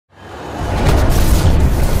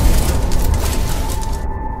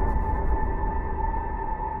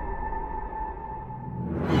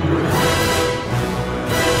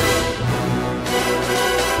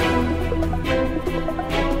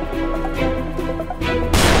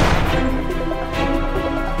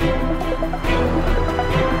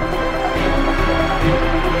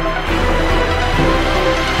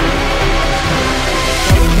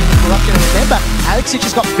Xyg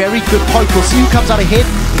has got very good poke. We'll see who comes out ahead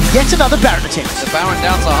in yet another Baron attempt. The Baron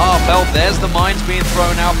down to half health. There's the mines being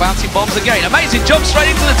thrown out. Bouncing bombs again. Amazing jump straight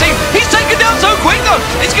into the team. He's taken down so quick though.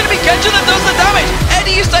 It's going to be Genja that does the damage.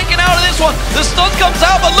 Eddie is taken out of this one. The stun comes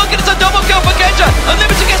out, but look at it, it's a double kill for Genja.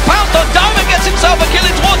 Unlimited gets pounced on. Diamond gets himself a kill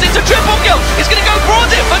in towards it. It's a triple kill. He's going to go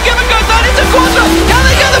towards it. Forgiven goes down into Quadra. Can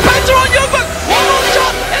they get the Penta on Youngbuck? One more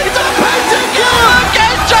shot. It's a Pentakill for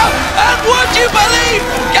Genja. And would you believe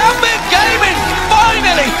Gambit Gaming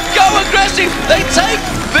finally go aggressive. They take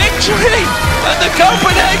victory. And the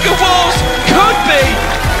Copenhagen Wolves could be,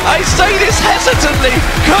 I say this hesitantly,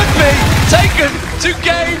 could be taken to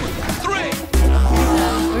game 3.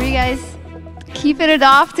 Were you guys keeping it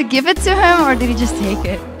off to give it to him, or did he just take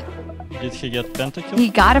it? Did he get Pentakill? He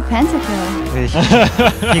got a Pentakill.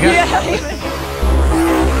 He got